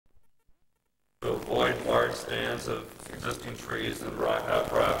to avoid large stands of existing trees and rock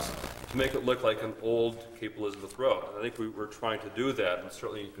outcrops to make it look like an old Cape Elizabeth road. I think we're trying to do that, and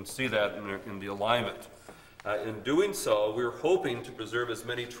certainly you can see that in the alignment. In doing so, we're hoping to preserve as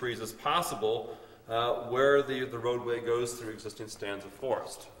many trees as possible where the roadway goes through existing stands of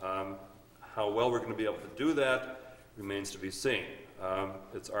forest. How well we're going to be able to do that remains to be seen.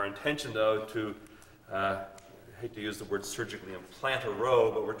 It's our intention, though, to, I hate to use the word surgically implant a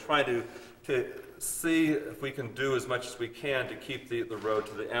road, but we're trying to see if we can do as much as we can to keep the road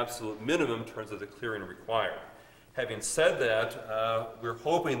to the absolute minimum in terms of the clearing required. Having said that, we're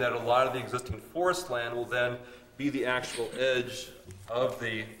hoping that a lot of the existing forest land will then be the actual edge of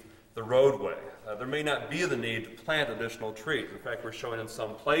the roadway. There may not be the need to plant additional trees. In fact, we're showing in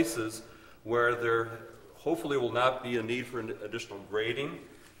some places where there hopefully will not be a need for additional grading,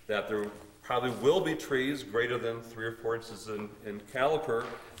 that there probably will be trees greater than 3 or 4 inches in caliper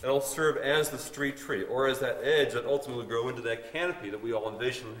that will serve as the street tree or as that edge that ultimately grow into that canopy that we all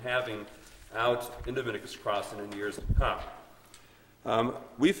envision having out in Dominicus Crossing in years to come.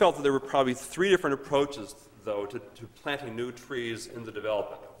 We felt that there were probably 3 different approaches, though, to planting new trees in the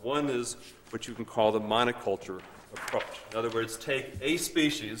development. One is what you can call the monoculture approach. In other words, take a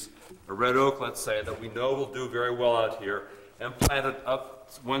species, a red oak, let's say, that we know will do very well out here, and plant it up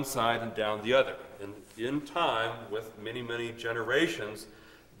one side and down the other. And in time, with many, many generations,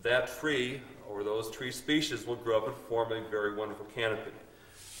 that tree or those tree species will grow up and form a very wonderful canopy.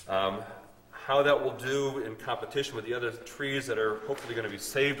 How that will do in competition with the other trees that are hopefully going to be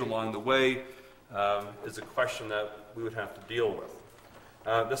saved along the way is a question that we would have to deal with.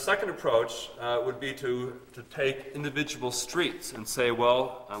 The second approach would be to take individual streets and say,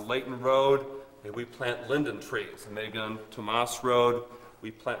 well, on Layton Road, maybe we plant linden trees, and maybe on Tomas Road, we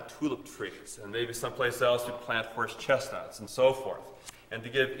plant tulip trees, and maybe someplace else we plant horse chestnuts, and so forth. And to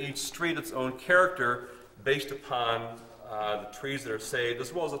give each street its own character based upon the trees that are saved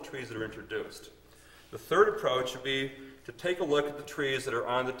as well as the trees that are introduced. The third approach would be to take a look at the trees that are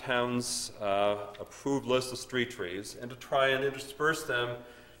on the town's approved list of street trees and to try and intersperse them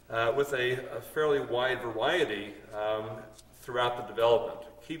with a fairly wide variety throughout the development,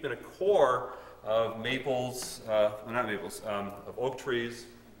 keeping a core of maples, of oak trees,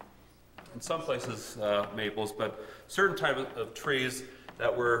 in some places maples, but certain type of trees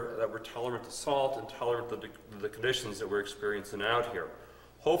that were tolerant to salt and tolerant to the conditions that we're experiencing out here.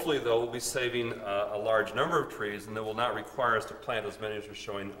 Hopefully, though, we'll be saving a large number of trees, and they will not require us to plant as many as we're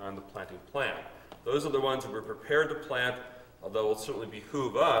showing on the planting plan. Those are the ones that we're prepared to plant, although it will certainly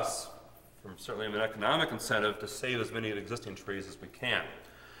behoove us, from certainly an economic incentive, to save as many of the existing trees as we can.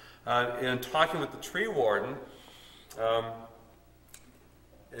 In talking with the tree warden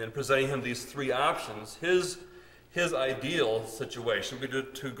and presenting him these 3 options, his ideal situation would be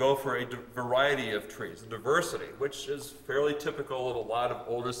to go for a variety of trees, a diversity, which is fairly typical of a lot of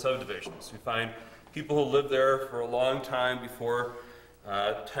older subdivisions. You find people who lived there for a long time before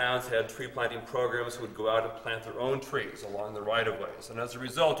towns had tree planting programs who would go out and plant their own trees along the right-of-ways. And as a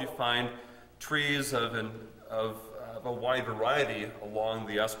result, you find trees of a wide variety along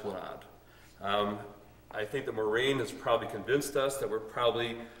the esplanade. I think that Maureen has probably convinced us that we're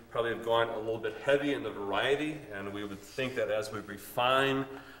probably have gone a little bit heavy in the variety, and we would think that as we refine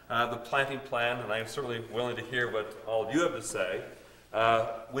the planting plan, and I'm certainly willing to hear what all of you have to say,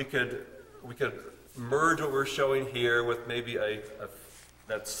 we could merge what we're showing here with maybe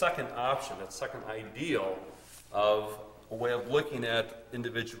that second option, that second ideal of a way of looking at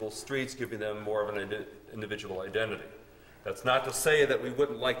individual streets, giving them more of an individual identity. That's not to say that we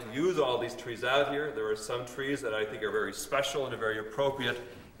wouldn't like to use all these trees out here. There are some trees that I think are very special and are very appropriate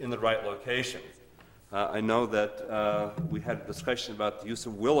in the right location. I know that we had a discussion about the use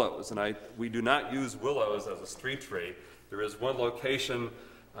of willows, and we do not use willows as a street tree. There is one location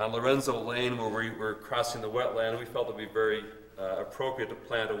on Lorenzo Lane where we were crossing the wetland, and we felt it would be very appropriate to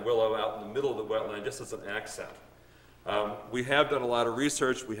plant a willow out in the middle of the wetland just as an accent. We have done a lot of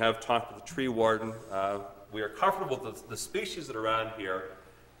research. We have talked with the tree warden. We are comfortable with the species that are around here,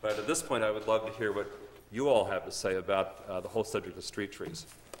 but at this point I would love to hear what you all have to say about the whole subject of street trees.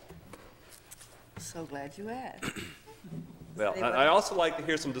 So glad you asked. Well, I also like to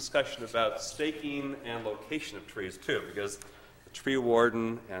hear some discussion about staking and location of trees too, because the tree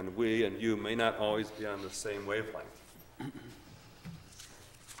warden and we and you may not always be on the same wavelength.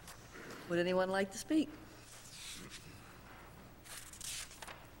 Would anyone like to speak?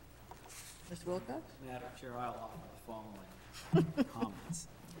 Mr. Wilcox? Madam Chair, I'll offer the following comments.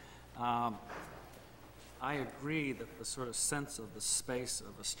 I agree that the sort of sense of the space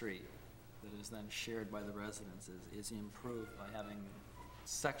of a street that is then shared by the residents is improved by having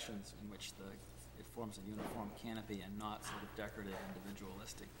sections in which it forms a uniform canopy and not sort of decorative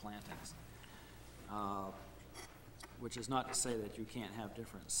individualistic plantings. Which is not to say that you can't have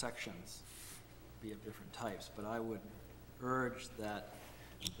different sections be of different types, but I would urge that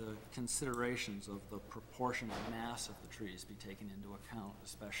the considerations of the proportional mass of the trees be taken into account,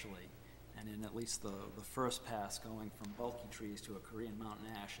 especially, and in at least the first pass, going from bulky trees to a Korean mountain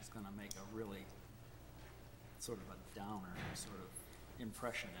ash is going to make a really sort of a downer sort of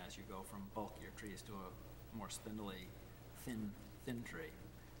impression as you go from bulkier trees to a more spindly, thin tree.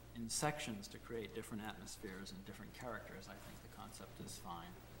 In sections to create different atmospheres and different characters, I think the concept is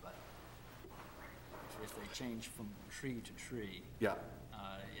fine, but if they change from tree to tree, Yeah.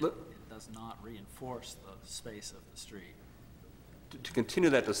 it does not reinforce the space of the street. To continue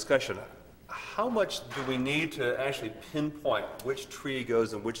that discussion, how much do we need to actually pinpoint which tree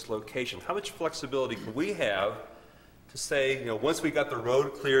goes in which location? How much flexibility can we have to say, you know, once we got the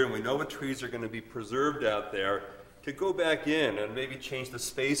road clear and we know what trees are going to be preserved out there, to go back in and maybe change the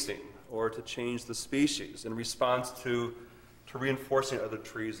spacing or to change the species in response to reinforcing other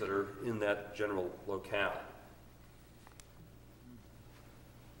trees that are in that general locale?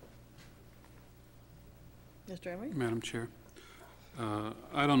 Mr. Emery? Madam Chair,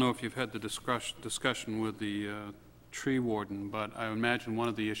 I don't know if you've had the discussion with the tree warden, but I imagine one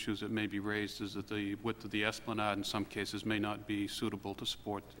of the issues that may be raised is that the width of the esplanade in some cases may not be suitable to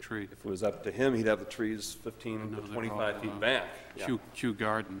support the tree. If it was up to him, he'd have the trees 15 to 25 feet back. Yeah. Kew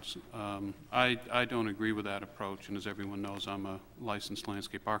Gardens. I don't agree with that approach, and as everyone knows, I'm a licensed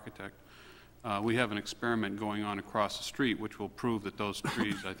landscape architect. We have an experiment going on across the street which will prove that those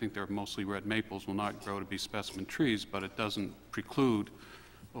trees, I think they're mostly red maples, will not grow to be specimen trees, but it doesn't preclude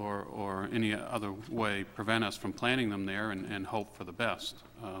or any other way prevent us from planting them there and hope for the best.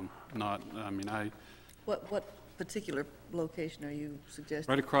 What particular location are you suggesting?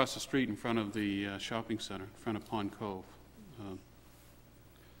 Right across the street in front of the shopping center, in front of Pond Cove.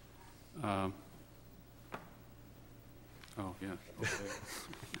 Oh, yeah, over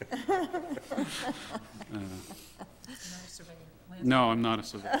there. No, I'm not a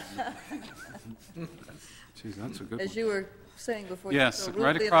surveyor. Geez, that's a good one. As you were saying before. Yes, you so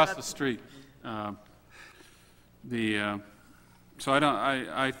right rudely across the interrupted. street. So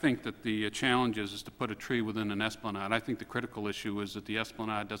I think that the challenge is to put a tree within an esplanade. I think the critical issue is that the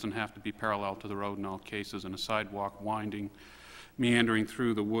esplanade doesn't have to be parallel to the road in all cases, and a sidewalk winding, meandering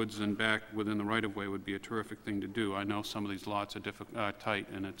through the woods and back within the right-of-way would be a terrific thing to do. I know some of these lots are tight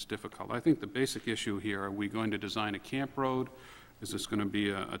and it's difficult. I think the basic issue here, are we going to design a camp road? Is this going to be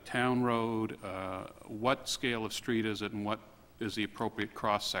a town road? What scale of street is it, and what is the appropriate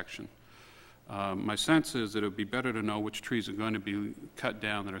cross-section? My sense is that it would be better to know which trees are going to be cut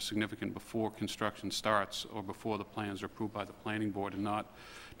down that are significant before construction starts or before the plans are approved by the planning board, and not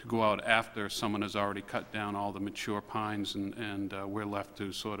to go out after someone has already cut down all the mature pines and we're left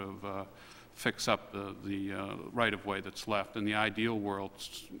to sort of fix up the right-of-way that's left. In the ideal world,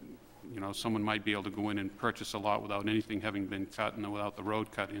 you know, someone might be able to go in and purchase a lot without anything having been cut and without the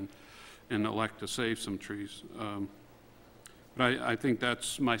road cut in and elect to save some trees. But I think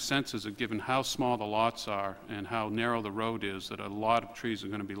that's my sense, is that given how small the lots are and how narrow the road is, that a lot of trees are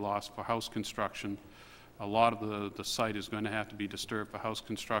going to be lost for house construction. A lot of the site is going to have to be disturbed for house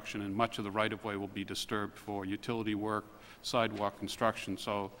construction, and much of the right-of-way will be disturbed for utility work, sidewalk construction.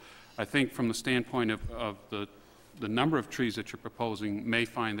 So I think from the standpoint of the number of trees that you're proposing may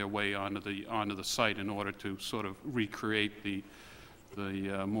find their way onto the site in order to sort of recreate the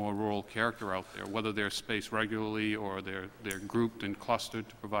more rural character out there. Whether they're spaced regularly or they're grouped and clustered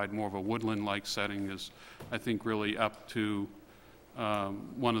to provide more of a woodland-like setting is, I think, really up to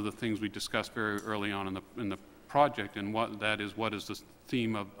one of the things we discussed very early on in the project, and what is the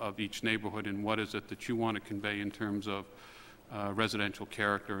theme of each neighborhood, and what is it that you want to convey in terms of residential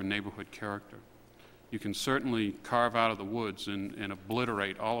character and neighborhood character. You can certainly carve out of the woods and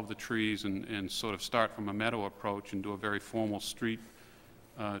obliterate all of the trees and sort of start from a meadow approach and do a very formal street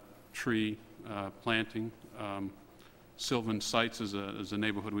tree planting. Sylvan Sites is a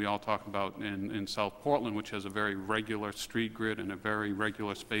neighborhood we all talk about in South Portland, which has a very regular street grid and a very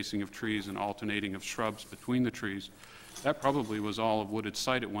regular spacing of trees and alternating of shrubs between the trees. That probably was all a wooded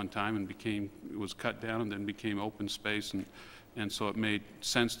site at one time and was cut down and then became open space, and so it made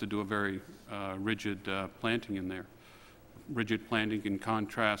sense to do a very rigid planting in there. Rigid planting can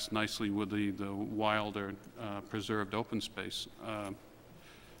contrast nicely with the wilder preserved open space.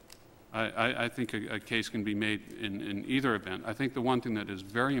 I think a case can be made in either event. I think the one thing that is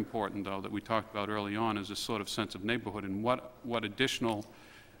very important, though, that we talked about early on is this sort of sense of neighborhood and what additional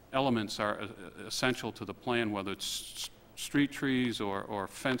elements are essential to the plan, whether it's street trees or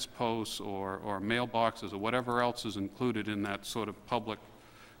fence posts or mailboxes or whatever else is included in that sort of public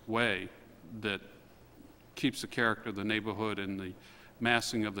way that keeps the character of the neighborhood and the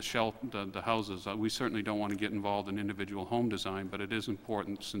massing of the houses. We certainly don't want to get involved in individual home design, but it is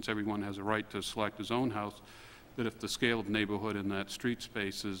important, since everyone has a right to select his own house, that if the scale of neighborhood in that street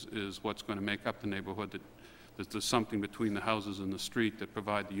space is what's going to make up the neighborhood, that there's something between the houses and the street that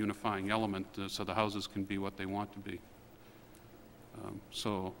provide the unifying element so the houses can be what they want to be.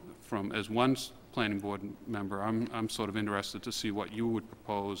 So as one planning board member, I'm sort of interested to see what you would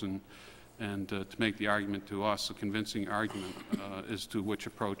propose and to make the argument to us, a convincing argument as to which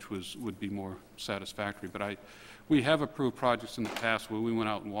approach would be more satisfactory. But we have approved projects in the past where we went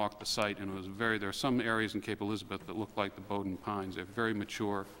out and walked the site, and it was there are some areas in Cape Elizabeth that look like the Bowden Pines. They're very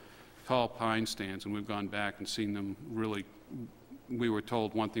mature, tall pine stands, and we've gone back and seen them really. We were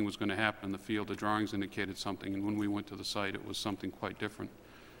told one thing was going to happen in the field. The drawings indicated something, and when we went to the site, it was something quite different.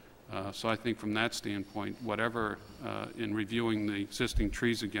 So I think from that standpoint, whatever, in reviewing the existing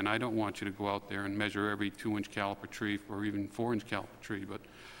trees again, I don't want you to go out there and measure every 2-inch caliper tree or even 4-inch caliper tree, but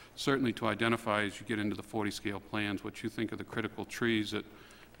certainly to identify as you get into the 40-scale plans what you think are the critical trees that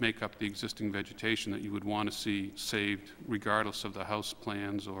make up the existing vegetation that you would want to see saved regardless of the house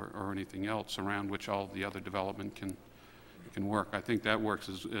plans or anything else around which all the other development can work. I think that works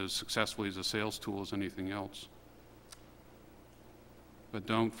as successfully as a sales tool as anything else. But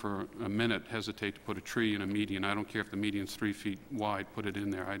don't for a minute hesitate to put a tree in a median. I don't care if the median's 3 feet wide, put it in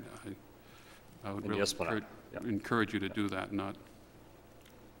there. I would really encourage you to do that, not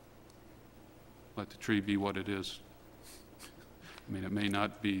let the tree be what it is. I mean, it may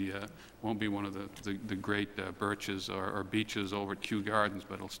not be, won't be one of the great birches or beeches over at Kew Gardens,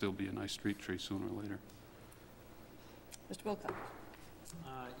 but it'll still be a nice street tree sooner or later. Mr. Wilcox?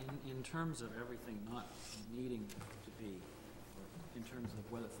 In terms of everything not needing to be, or in terms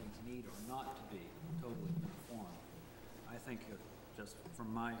of whether things need or not to be totally uniform, I think just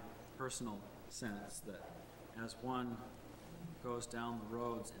from my personal sense that as one goes down the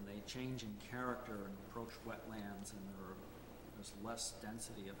roads and they change in character and approach wetlands and there's less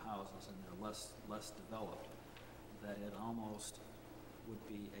density of houses and they're less developed, that it almost would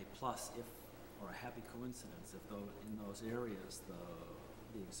be a plus or a happy coincidence if in those areas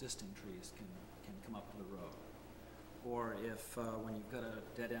the existing trees can come up to the road. Or if when you've got a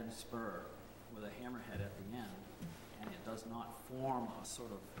dead-end spur with a hammerhead at the end and it does not form a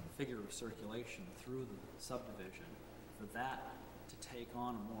sort of figure of circulation through the subdivision, for that to take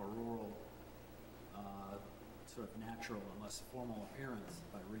on a more rural sort of natural and less formal appearance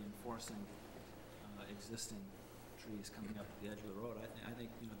by reinforcing existing trees coming up at the edge of the road. I think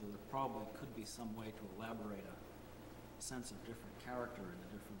there probably could be some way to elaborate a sense of different character in the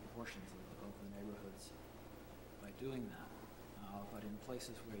different portions of the neighborhoods by doing that. But in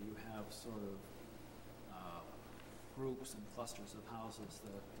places where you have sort of groups and clusters of houses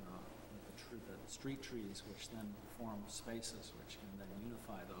that the street trees, which then form spaces which can then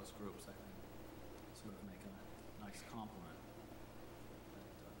unify those groups, I think sort of make a nice complement.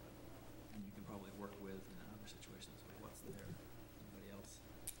 And you can probably work with in other situations with what's there. Anybody else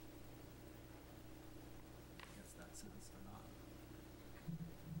gets that sense or not?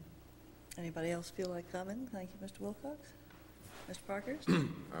 Anybody else feel like commenting? Thank you, Mr. Wilcox. Mr. Parkhurst?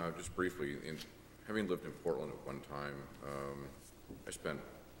 Just briefly, having lived in Portland at one time, I spent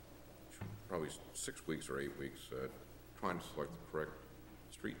probably 6 weeks or 8 weeks trying to select the correct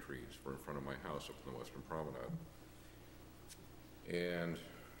street trees for in front of my house up on the Western Promenade. And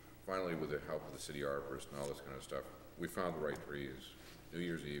finally, with the help of the city arborist and all this kind of stuff, we found the right trees. New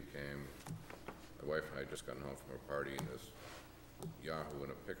Year's Eve came. My wife and I had just gotten home from a party, and this Yahoo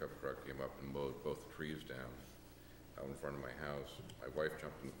in a pickup truck came up and mowed both the trees down out in front of my house. My wife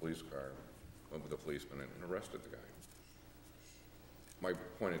jumped in the police car, went with the policeman, and arrested the guy. My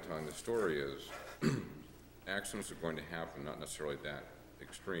point in telling the story is accidents are going to happen, not necessarily that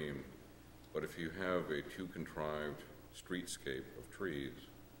extreme, but if you have a too contrived streetscape of trees,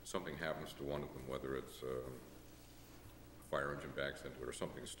 something happens to one of them, whether it's a fire engine backs into it or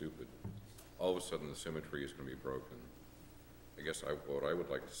something stupid, all of a sudden the symmetry is going to be broken. I guess what I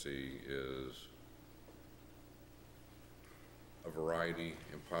would like to see is a variety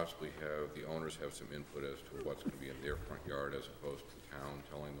and possibly have the owners have some input as to what's going to be in their front yard as opposed to the town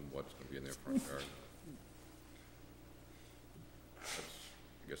telling them what's going to be in their front yard. That's,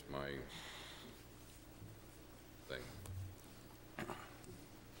 I guess, my thing.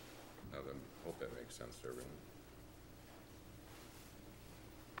 I hope that makes sense to everyone.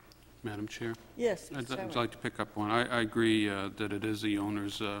 Madam Chair? Yes, I'd like to pick up one. I agree that it is the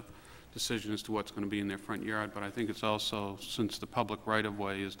owner's decision as to what's going to be in their front yard, but I think it's also, since the public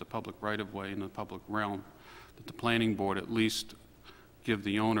right-of-way is the public right-of-way in the public realm, that the planning board at least give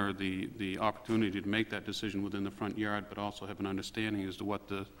the owner the opportunity to make that decision within the front yard, but also have an understanding as to what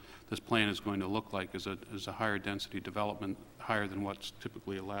this plan is going to look like as a higher density development, higher than what's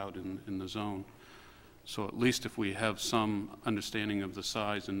typically allowed in the zone. So at least if we have some understanding of the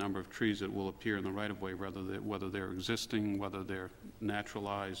size and number of trees that will appear in the right-of-way, whether they're existing, whether they're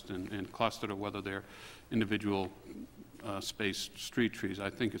naturalized and clustered, or whether they're individual spaced street trees, I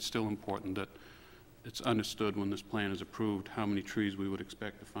think it's still important that it's understood when this plan is approved how many trees we would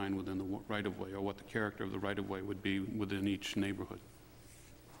expect to find within the right-of-way, or what the character of the right-of-way would be within each neighborhood.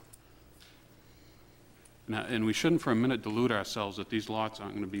 Now, and we shouldn't for a minute delude ourselves that these lots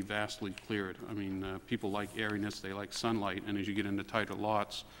aren't going to be vastly cleared. I mean, people like airiness, they like sunlight, and as you get into tighter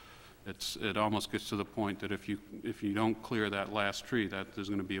lots, it almost gets to the point that if you don't clear that last tree, that there's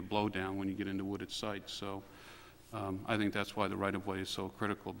going to be a blowdown when you get into wooded sites. So I think that's why the right-of-way is so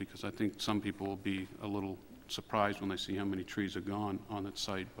critical, because I think some people will be a little surprised when they see how many trees are gone on that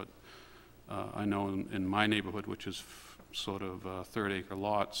site. But I know in my neighborhood, which is sort of third-acre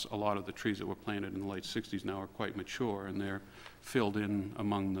lots, a lot of the trees that were planted in the late 60s now are quite mature, and they're filled in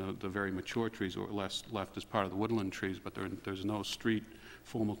among the very mature trees that were left as part of the woodland trees, but there's no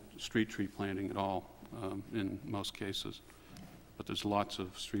formal street tree planting at all in most cases. But there's lots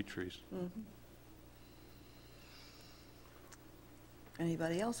of street trees. Mm-hmm.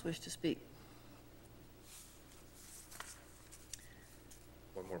 Anybody else wish to speak?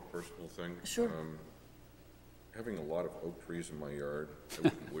 One more personal thing. Sure. Having a lot of oak trees in my yard, I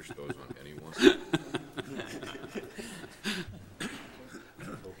wouldn't wish those on anyone.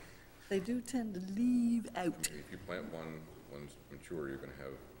 They do tend to leave out. If you plant one's mature, you're going to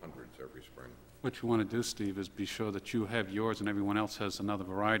have hundreds every spring. What you want to do, Steve, is be sure that you have yours and everyone else has another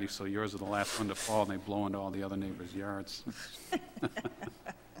variety, so yours are the last one to fall and they blow into all the other neighbors' yards.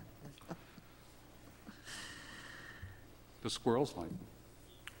 The squirrels like them.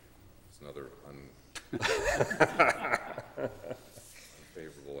 It's another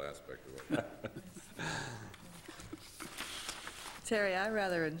unfavorable aspect of it. Terry, I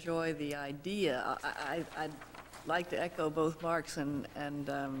rather enjoy the idea. I'd like to echo both Mark's and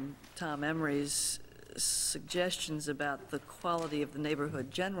Tom Emery's suggestions about the quality of the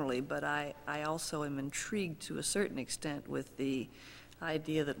neighborhood generally, but I also am intrigued to a certain extent with the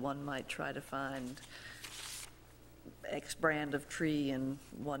idea that one might try to find X brand of tree in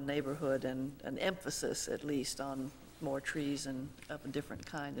one neighborhood and an emphasis at least on more trees and of a different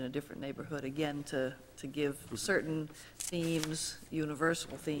kind in a different neighborhood, again, to give certain themes,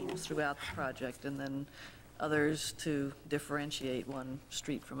 universal themes throughout the project, and then others to differentiate one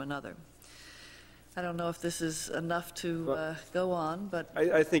street from another. I don't know if this is enough to go on, but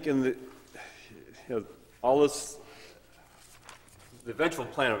I think in the, all this, the eventual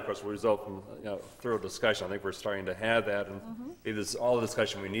plan, of course, will result from thorough discussion. I think we're starting to have that, and it is all the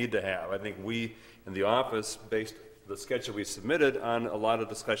discussion we need to have. I think we in the office, based the sketch that we submitted on a lot of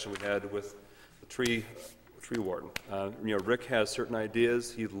discussion we had with the tree warden. Rick has certain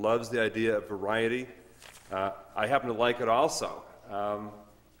ideas. He loves the idea of variety. I happen to like it also.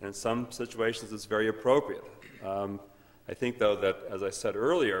 In some situations, it's very appropriate. I think, though, that, as I said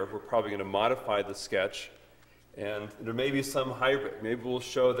earlier, we're probably going to modify the sketch, and there may be some hybrid. Maybe we'll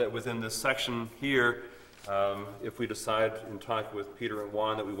show that within this section here, if we decide in talking with Peter and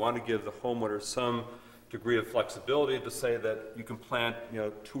Juan that we want to give the homeowner some degree of flexibility to say that you can plant,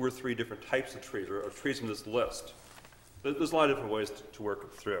 2 or 3 different types of trees, or trees from this list. There's a lot of different ways to work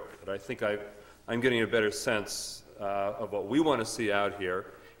it through, but I think I'm getting a better sense of what we want to see out here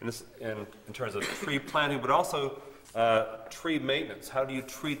in terms of tree planting, but also tree maintenance. How do you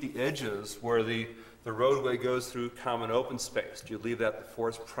treat the edges where the roadway goes through common open space? Do you leave that the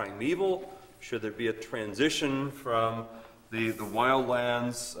forest primeval? Should there be a transition from the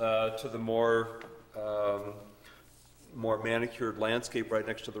wildlands to the more manicured landscape right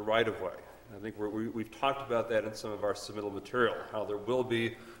next to the right-of-way? I think we've talked about that in some of our submittal material, how there will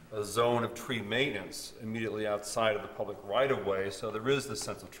be a zone of tree maintenance immediately outside of the public right-of-way, so there is this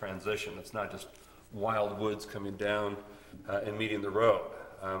sense of transition. It's not just wild woods coming down and meeting the road.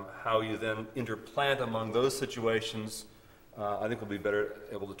 How you then interplant among those situations, I think we'll be better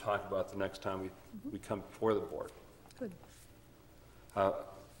able to talk about the next time we come before the board. good.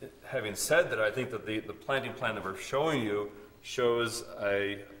 Having said that, I think that the planting plan that we're showing you shows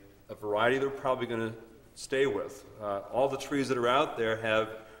a variety they're probably going to stay with. All the trees that are out there have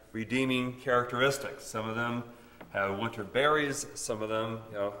redeeming characteristics. Some of them have winter berries, some of them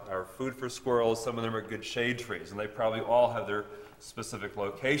are food for squirrels, some of them are good shade trees, and they probably all have their specific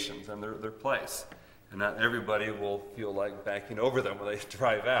locations and their place. And not everybody will feel like backing over them when they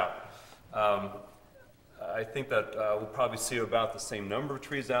drive out. I think that we'll probably see about the same number of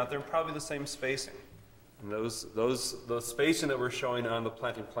trees out there, and probably the same spacing. And those spacing that we're showing on the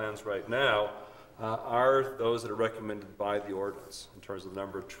planting plans right now are those that are recommended by the ordinance in terms of the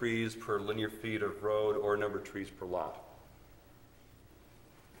number of trees per linear feet of road or number of trees per lot.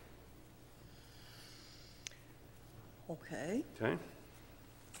 Okay. Okay?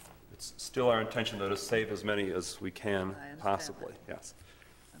 It's still our intention, though, to save as many as we can I understand possibly. that. Yes.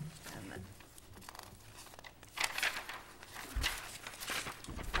 Understand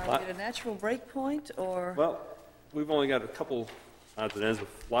that. Are we at a natural break point, or? Well, we've only got a couple odds and ends with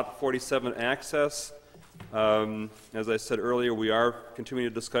Lot 47 access. As I said earlier, we are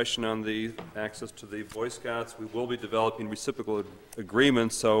continuing a discussion on the access to the Boy Scouts. We will be developing reciprocal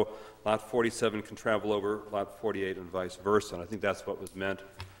agreements, so Lot 47 can travel over Lot 48 and vice versa. And I think that's what was meant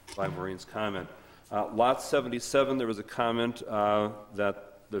by Maureen's comment. Lot 77, there was a comment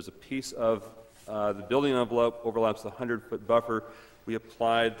that there's a piece of the building envelope overlaps the 100-foot buffer. We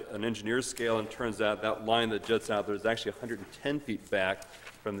applied an engineer's scale, and it turns out that line that juts out there is actually 110 feet back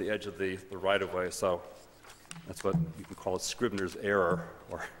from the edge of the right-of-way. So that's what you can call a Scrivener's error.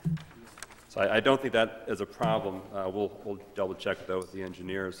 So I don't think that is a problem. We'll double-check, though, with the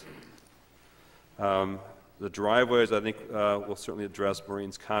engineers. The driveways, I think, will certainly address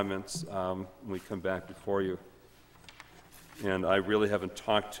Maureen's comments when we come back before you. And I really haven't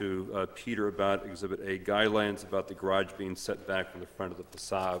talked to Peter about Exhibit A guidelines about the garage being set back from the front of the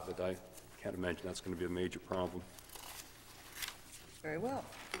facade, but I can't imagine that's going to be a major problem. Very well.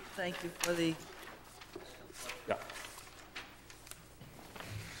 Thank you for the, Yeah.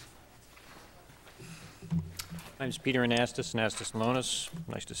 My name's Peter Anastas, Anastas Lonis.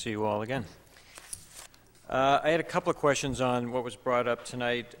 Nice to see you all again. I had a couple of questions on what was brought up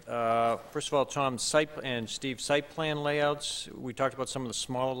tonight. First of all, Tom, and Steve, site plan layouts. We talked about some of the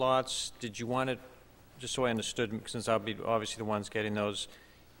smaller lots. Did you want it, just so I understood, since I'll be obviously the ones getting those,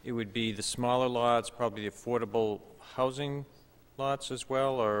 it would be the smaller lots, probably the affordable housing lots as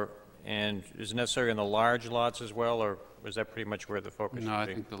well, and is it necessary in the large lots as well, or is that pretty much where the focus should be? No, I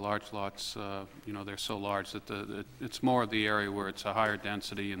think the large lots, they're so large that it's more of the area where it's a higher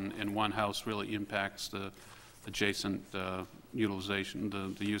density and one house really impacts the adjacent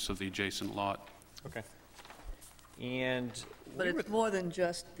utilization, the use of the adjacent lot. Okay. And but it's more than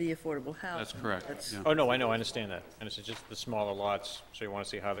just the affordable housing. That's correct, That's- yeah. oh, no, I know, I understand that. And it's just the smaller lots, so you want to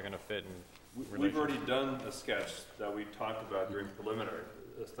see how they're going to fit in We've relation. already done a sketch that we talked about during preliminary.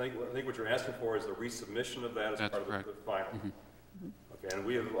 I think what you're asking for is the resubmission of that as That's part of correct. the final. Okay, and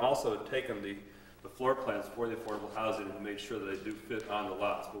we have also taken the floor plans for the affordable housing and made sure that they do fit on the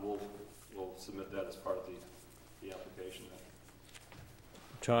lots, but we'll submit that as part of the application.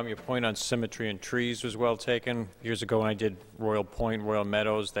 Tom, your point on symmetry and trees was well taken. Years ago when I did Royal Point, Royal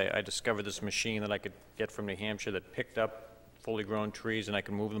Meadows, I discovered this machine that I could get from New Hampshire that picked up fully grown trees and I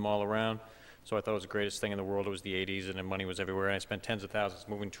could move them all around. So I thought it was the greatest thing in the world. It was the 80s and the money was everywhere. And I spent tens of thousands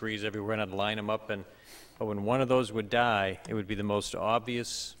moving trees everywhere and I'd line them up. But when one of those would die, it would be the most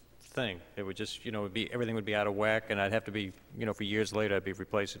obvious thing. It would just, everything would be out of whack and I'd have to be, for years later, I'd be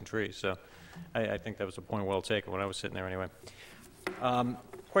replacing trees. So I think that was a point well taken when I was sitting there anyway.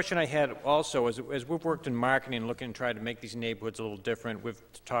 Question I had also is, as we've worked in marketing, looking and trying to make these neighborhoods a little different, we've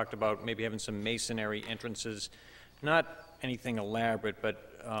talked about maybe having some masonry entrances, not anything elaborate, but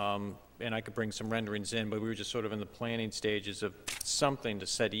and I could bring some renderings in, but we were just sort of in the planning stages of something to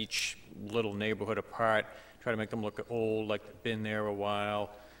set each little neighborhood apart, try to make them look old, like they've been there a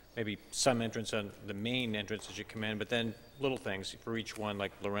while, maybe some entrance on the main entrance as you come in, but then little things for each one,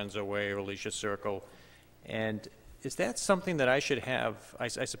 like Lorenzo Way or Alicia Circle. And is that something that I should have, I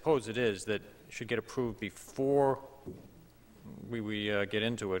suppose it is, that should get approved before we get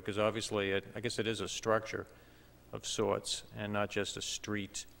into it, because obviously I guess it is a structure of sorts and not just a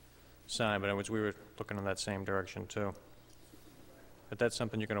street sign, but in other words, we were looking in that same direction too. But that's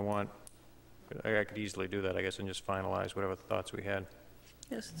something you're going to want. I could easily do that, I guess, and just finalize whatever thoughts we had.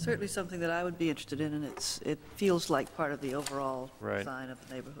 Yes, it's certainly something that I would be interested in, and it feels like part of the overall Right. design of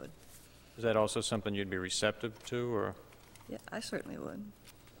the neighborhood. Is that also something you'd be receptive to, or? Yeah, I certainly would.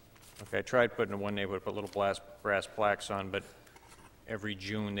 Okay, I tried putting in one neighborhood, put little brass plaques on, but every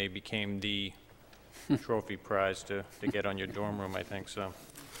June they became the trophy prize to get on your dorm room, I think, so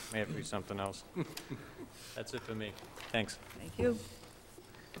may have to be something else. That's it for me. Thanks. Thank you.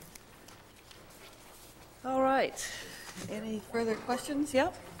 All right. Any further questions?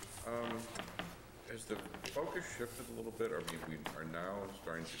 Yep. Has the focus shifted a little bit? We are now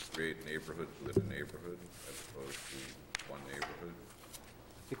starting to create neighborhoods within a neighborhood as opposed to one neighborhood?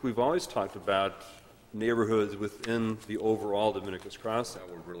 I think we've always talked about neighborhoods within the overall Dominicus Crossing.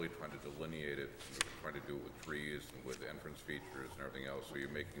 Now we're really trying to delineate it, we're trying to do it with trees and with entrance features and everything else, so you're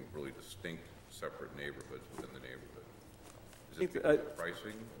making really distinct, separate neighborhoods within the neighborhood. Is it because of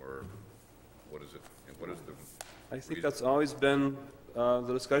pricing, or what is it, and what is the I think reason? that's always been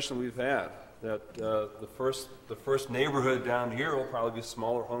the discussion we've had, that the first neighborhood down here will probably be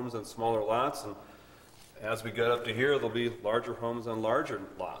smaller homes and smaller lots, and as we get up to here, there'll be larger homes on larger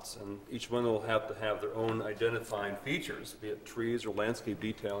lots, and each one will have to have their own identifying features, be it trees or landscape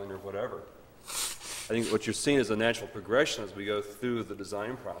detailing or whatever. I think what you're seeing is a natural progression as we go through the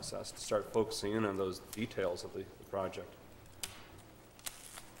design process to start focusing in on those details of the project.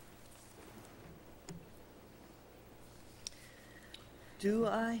 Do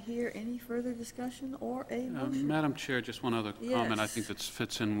I hear any further discussion or a motion? Madam Chair, just one other comment I think Yes. that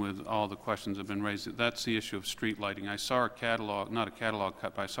fits in with all the questions that have been raised. That's the issue of street lighting. I saw a catalog, not a catalog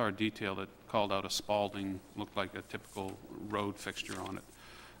cut, but I saw a detail that called out a Spalding, looked like a typical road fixture on it.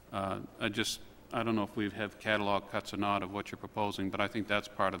 I don't know if we have catalog cuts or not of what you're proposing, but I think that's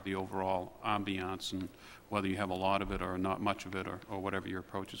part of the overall ambiance, and whether you have a lot of it or not much of it, or whatever your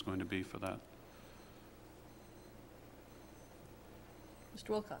approach is going to be for that.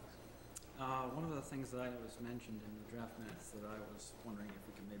 Mr. Wilcox? One of the things that was mentioned in the draft minutes that I was wondering if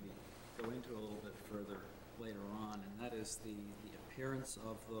we could maybe go into a little bit further later on, and that is the appearance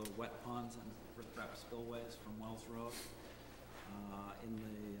of the wet ponds and riprap spillways from Wells Road. In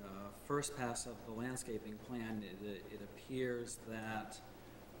the first pass of the landscaping plan, it appears that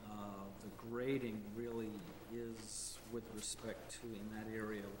the grading really is, with respect to, in that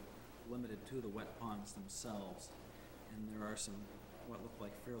area, limited to the wet ponds themselves. And there are some what look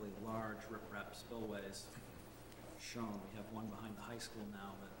like fairly large riprap spillways shown. We have one behind the high school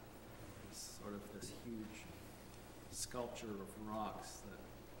now that is sort of this huge sculpture of rocks that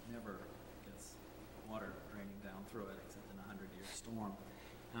never gets water draining down through it except in a 100-year storm.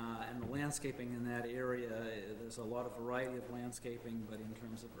 And the landscaping in that area, there's a lot of variety of landscaping, but in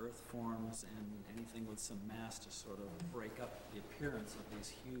terms of earth forms and anything with some mass to sort of break up the appearance of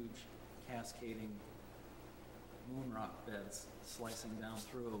these huge cascading moon rock beds slicing down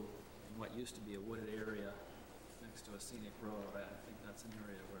through in what used to be a wooded area next to a scenic road. I think that's an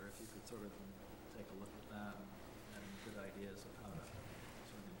area where if you could sort of take a look at that and have good ideas of how to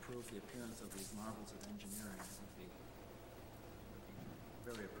sort of improve the appearance of these marvels of engineering, it would be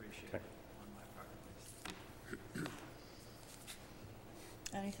very appreciated on my part at least.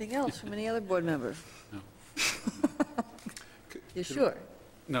 Anything else from any other board member? No. You sure?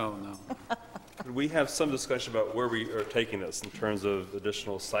 No. Could we have some discussion about where we are taking this in terms of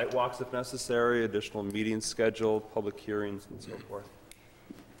additional site walks if necessary, additional meetings scheduled, public hearings, and so forth?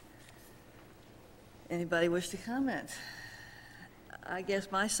 Anybody wish to comment? I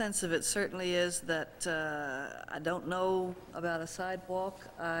guess my sense of it certainly is that I don't know about a sidewalk.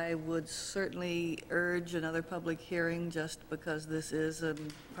 I would certainly urge another public hearing just because this is a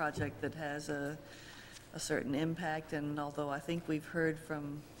project that has a certain impact, and although I think we've heard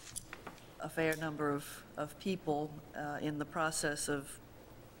from a fair number of people in the process of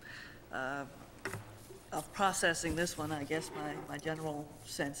processing this one, I guess my general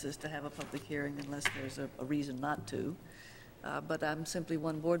sense is to have a public hearing unless there's a reason not to. But I'm simply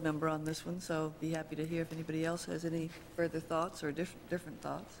one board member on this one, so be happy to hear if anybody else has any further thoughts or different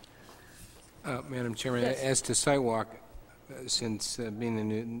thoughts. Madam Chairman, Yes. as to sidewalk, since being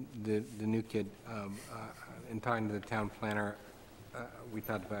the new kid, in talking to the town planner, we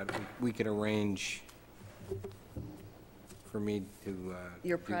thought about we could arrange for me to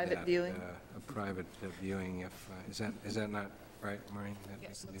Your do private that, viewing? a private viewing. If is that not right, Maureen?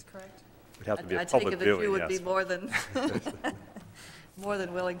 Yes, that's correct. It'd have to be I a take public it that you viewing, would be yes. more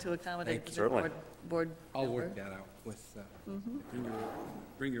than willing to accommodate the Certainly. board I'll member. work that out with.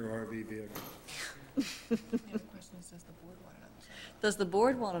 Bring your RV vehicle. The other question is, does the board want another sidewalk? Does the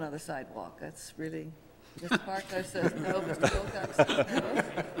board want another sidewalk? That's really, Mr. Parker says no, Mr. Wilcox says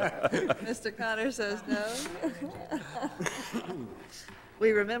no. Mr. Connor says no.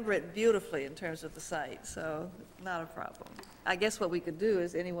 We remember it beautifully in terms of the site, so not a problem. I guess what we could do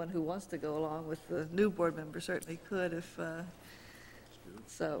is anyone who wants to go along with the new board member certainly could if,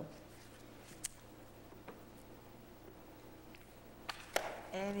 so.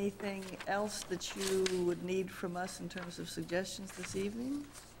 Anything else that you would need from us in terms of suggestions this evening?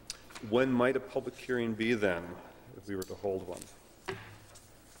 When might a public hearing be then, if we were to hold one?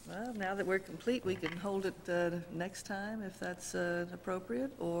 Well, now that we're complete, we can hold it next time if that's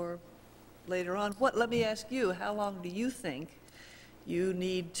appropriate, or later on. Let me ask you, how long do you think you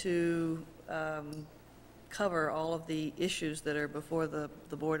need to cover all of the issues that are before the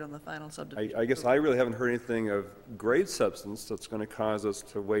board on the final subdivision. I guess I really haven't heard anything of great substance that's going to cause us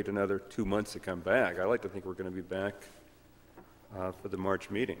to wait another 2 months to come back. I like to think we're going to be back for the March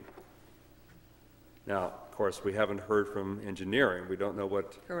meeting. Now, of course, we haven't heard from engineering. We don't know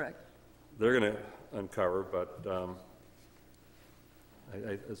what Correct. they're going to uncover, but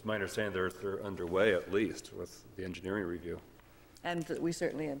it's my understanding they're underway at least with the engineering review. And we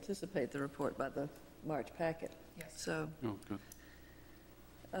certainly anticipate the report by the March packet. Yes. So, Oh, good.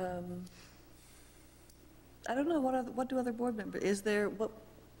 I don't know, what do other board members, is there, what,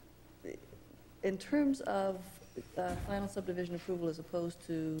 in terms of final subdivision approval as opposed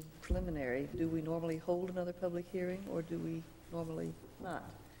to preliminary, do we normally hold another public hearing, or do we normally not?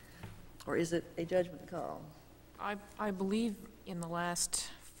 Or is it a judgment call? I believe in the last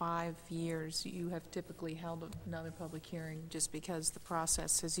 5 years, you have typically held another public hearing just because the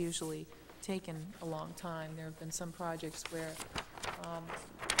process has usually taken a long time. There have been some projects where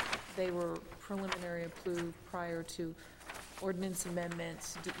they were preliminary approved prior to ordinance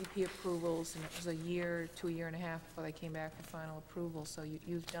amendments, DEP approvals, and it was a year to a year and a half before they came back for final approval. So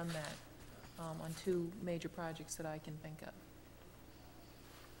you've done that on 2 major projects that I can think of.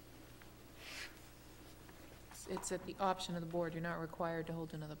 It's at the option of the board. You're not required to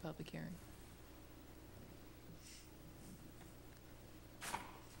hold another public hearing.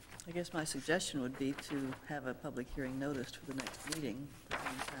 I guess my suggestion would be to have a public hearing noticed for the next meeting, at the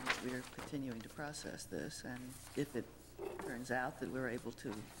same time that we are continuing to process this, and if it turns out that we're able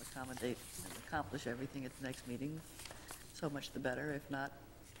to accommodate and accomplish everything at the next meeting, so much the better. If not,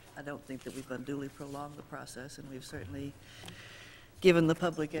 I don't think that we've unduly prolonged the process, and we've certainly given the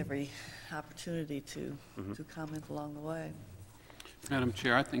public every opportunity to comment along the way. Madam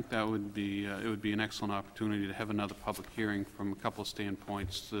Chair, I think that would be, it would be an excellent opportunity to have another public hearing from a couple of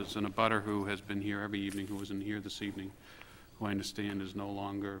standpoints. There's an abutter who has been here every evening, who was in here this evening, who I understand is no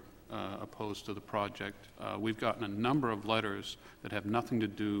longer opposed to the project. We've gotten a number of letters that have nothing to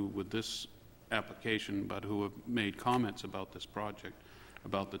do with this application, but who have made comments about this project,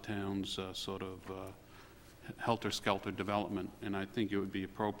 about the town's sort of helter-skelter development, and I think it would be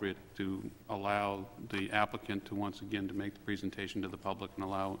appropriate to allow the applicant to once again to make the presentation to the public and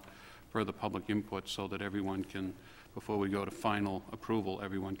allow further public input so that everyone can, before we go to final approval,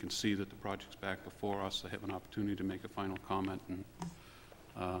 everyone can see that the project's back before us. They have an opportunity to make a final comment, and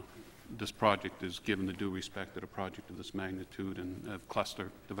this project is given the due respect that a project of this magnitude and of cluster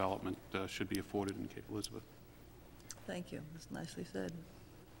development should be afforded in Cape Elizabeth. Thank you. That's nicely said.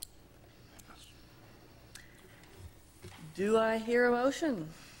 Do I hear a motion?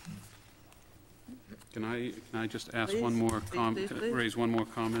 Can I just ask Please, one more please. raise one more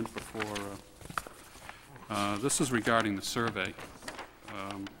comment before? This is regarding the survey.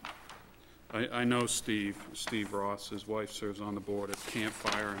 I know Steve Ross. His wife serves on the board at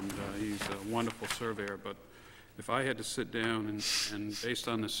Campfire, and he's a wonderful surveyor. But if I had to sit down and based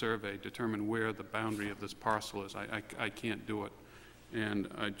on the survey, determine where the boundary of this parcel is, I can't do it. And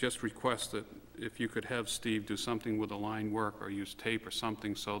I just request that if you could have Steve do something with the line work or use tape or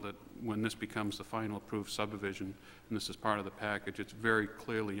something so that when this becomes the final approved subdivision, and this is part of the package, it's very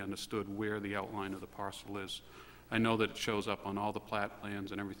clearly understood where the outline of the parcel is. I know that it shows up on all the plat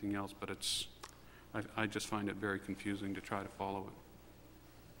plans and everything else, but it's, I just find it very confusing to try to follow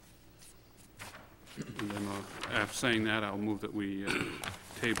it. And then, after saying that, I'll move that we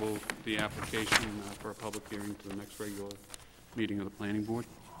table the application for a public hearing to the next regular meeting of the planning board.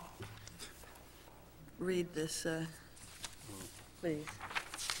 Read this, please.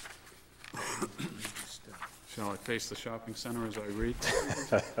 Shall I face the shopping center as I read?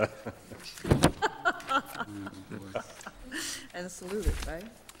 And salute it,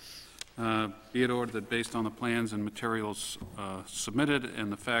 right? Be it ordered that based on the plans and materials submitted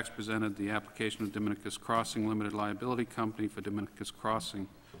and the facts presented, the application of Dominicus Crossing Limited Liability Company for Dominicus Crossing,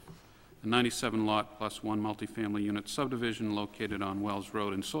 a 97 lot plus 1 multifamily unit subdivision located on Wells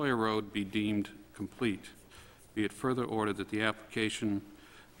Road and Sawyer Road be deemed complete. Be it further ordered that the application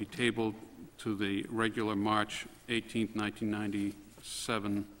be tabled to the regular March 18,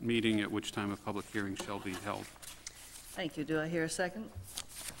 1997 meeting, at which time a public hearing shall be held. Thank you. Do I hear a second?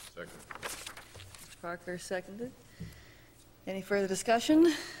 Second. Mr. Parker seconded. Any further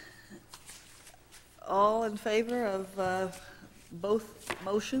discussion? All in favor of both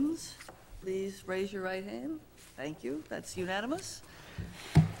motions, please raise your right hand. Thank you. That's unanimous.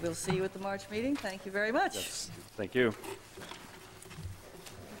 We'll see you at the March meeting. Thank you very much. Thank you.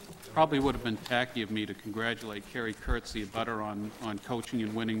 Probably would have been tacky of me to congratulate Kerry Kurtz, the abutter, on coaching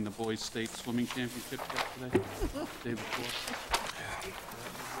and winning the boys' state swimming championship yesterday, day before. Yeah,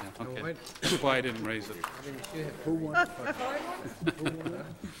 okay. That's why I didn't raise it. Who won?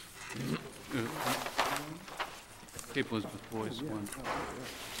 Cape Elizabeth Boys won.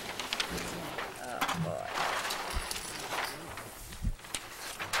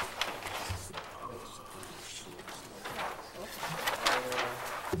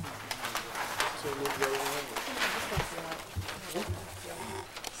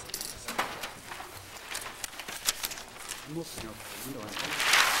 I'm looking out the window.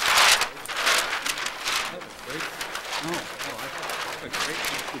 That was great. No, I thought that was great.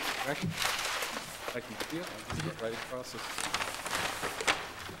 Good direction. I can feel it. I can get right across it.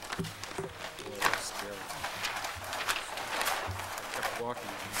 Oh, that's scary. I kept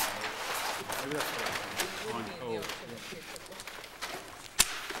walking. Maybe that's what I'm on code.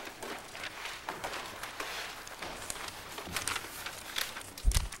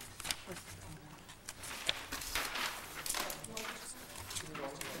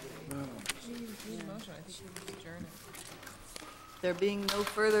 There being no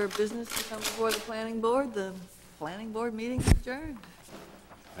further business to come before the planning board meeting is adjourned.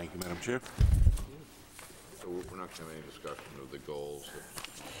 Thank you, Madam Chair. So we're not going to have any discussion of the goals of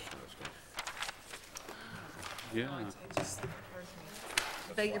this stuff.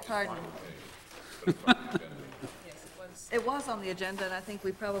 Yeah. Beg your pardon. It was on the agenda, and I think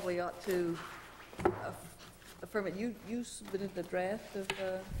we probably ought to affirm it. You submitted the draft of,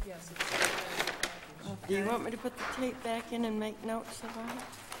 Yes. Do you want me to put the tape back in and make notes about it?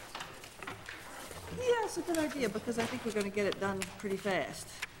 yeah, it's a good idea, because I think we're going to get it done pretty fast.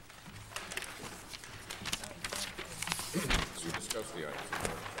 We discussed the items.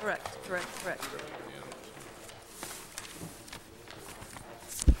 Correct.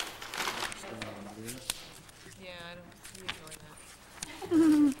 Yeah, I don't, you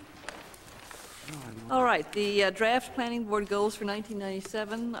ignore that. All right, the draft planning board goals for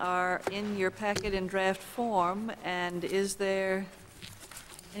 1997 are in your packet in draft form, and is there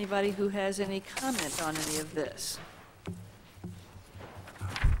anybody who has any comment on any of this?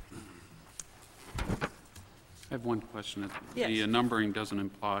 I have one question. Yes. The numbering doesn't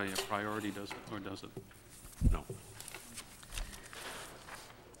imply a priority, does it, or does it? No.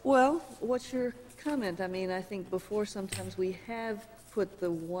 Well, what's your comment? I mean, I think before sometimes we have put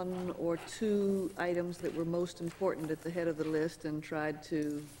the one or two items that were most important at the head of the list and tried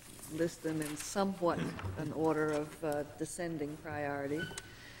to list them in somewhat an order of descending priority.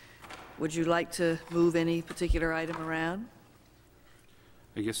 Would you like to move any particular item around?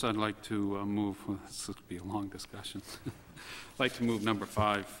 I guess I'd like to move, this would be a long discussion. I'd like to move number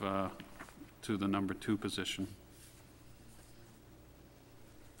 5 to the number 2 position.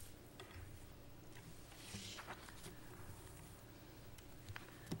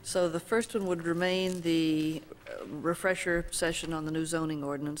 So the first one would remain the refresher session on the new zoning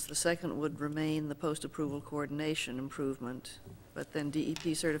ordinance. The second would remain the post-approval coordination improvement, but then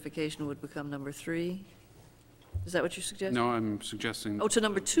DEP certification would become number 3. Is that what you suggest? No, I'm suggesting. Oh, to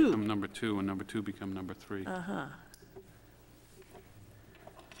number 2. Number 2, and number 2 become number 3. Uh-huh.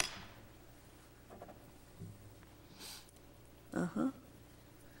 Uh-huh.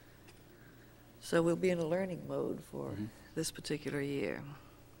 So we'll be in a learning mode for this particular year.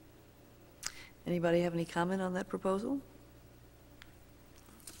 Anybody have any comment on that proposal?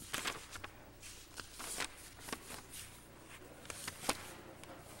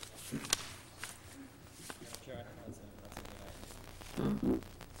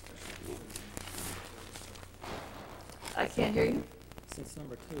 I can't hear you. Since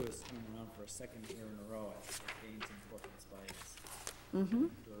number 2 is coming around for a second year in a row, I think it gains importance by its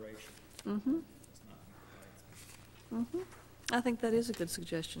duration. It's not by its. I think that is a good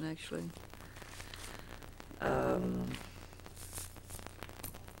suggestion, actually.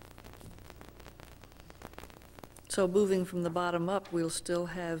 So moving from the bottom up, we'll still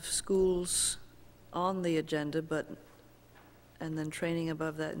have schools on the agenda, and then training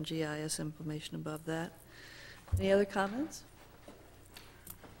above that and GIS implementation above that. Any other comments?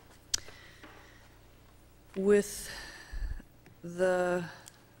 With the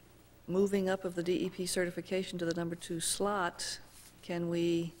moving up of the DEP certification to the number 2 slot, can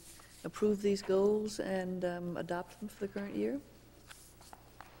we approve these goals and adopt them for the current year?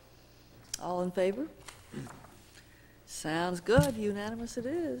 All in favor? Sounds good, unanimous it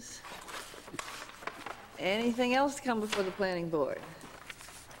is. Anything else to come before the planning board?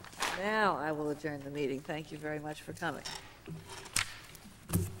 Now I will adjourn the meeting. Thank you very much for coming.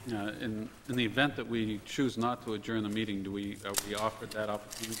 In the event that we choose not to adjourn the meeting, are we offered that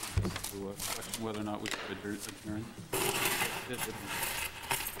opportunity to question whether or not we should adjourn? I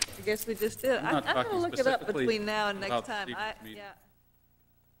guess we just did. I'm not I'm going to talking look it up specifically between now and about next the time. secret meeting. Yeah.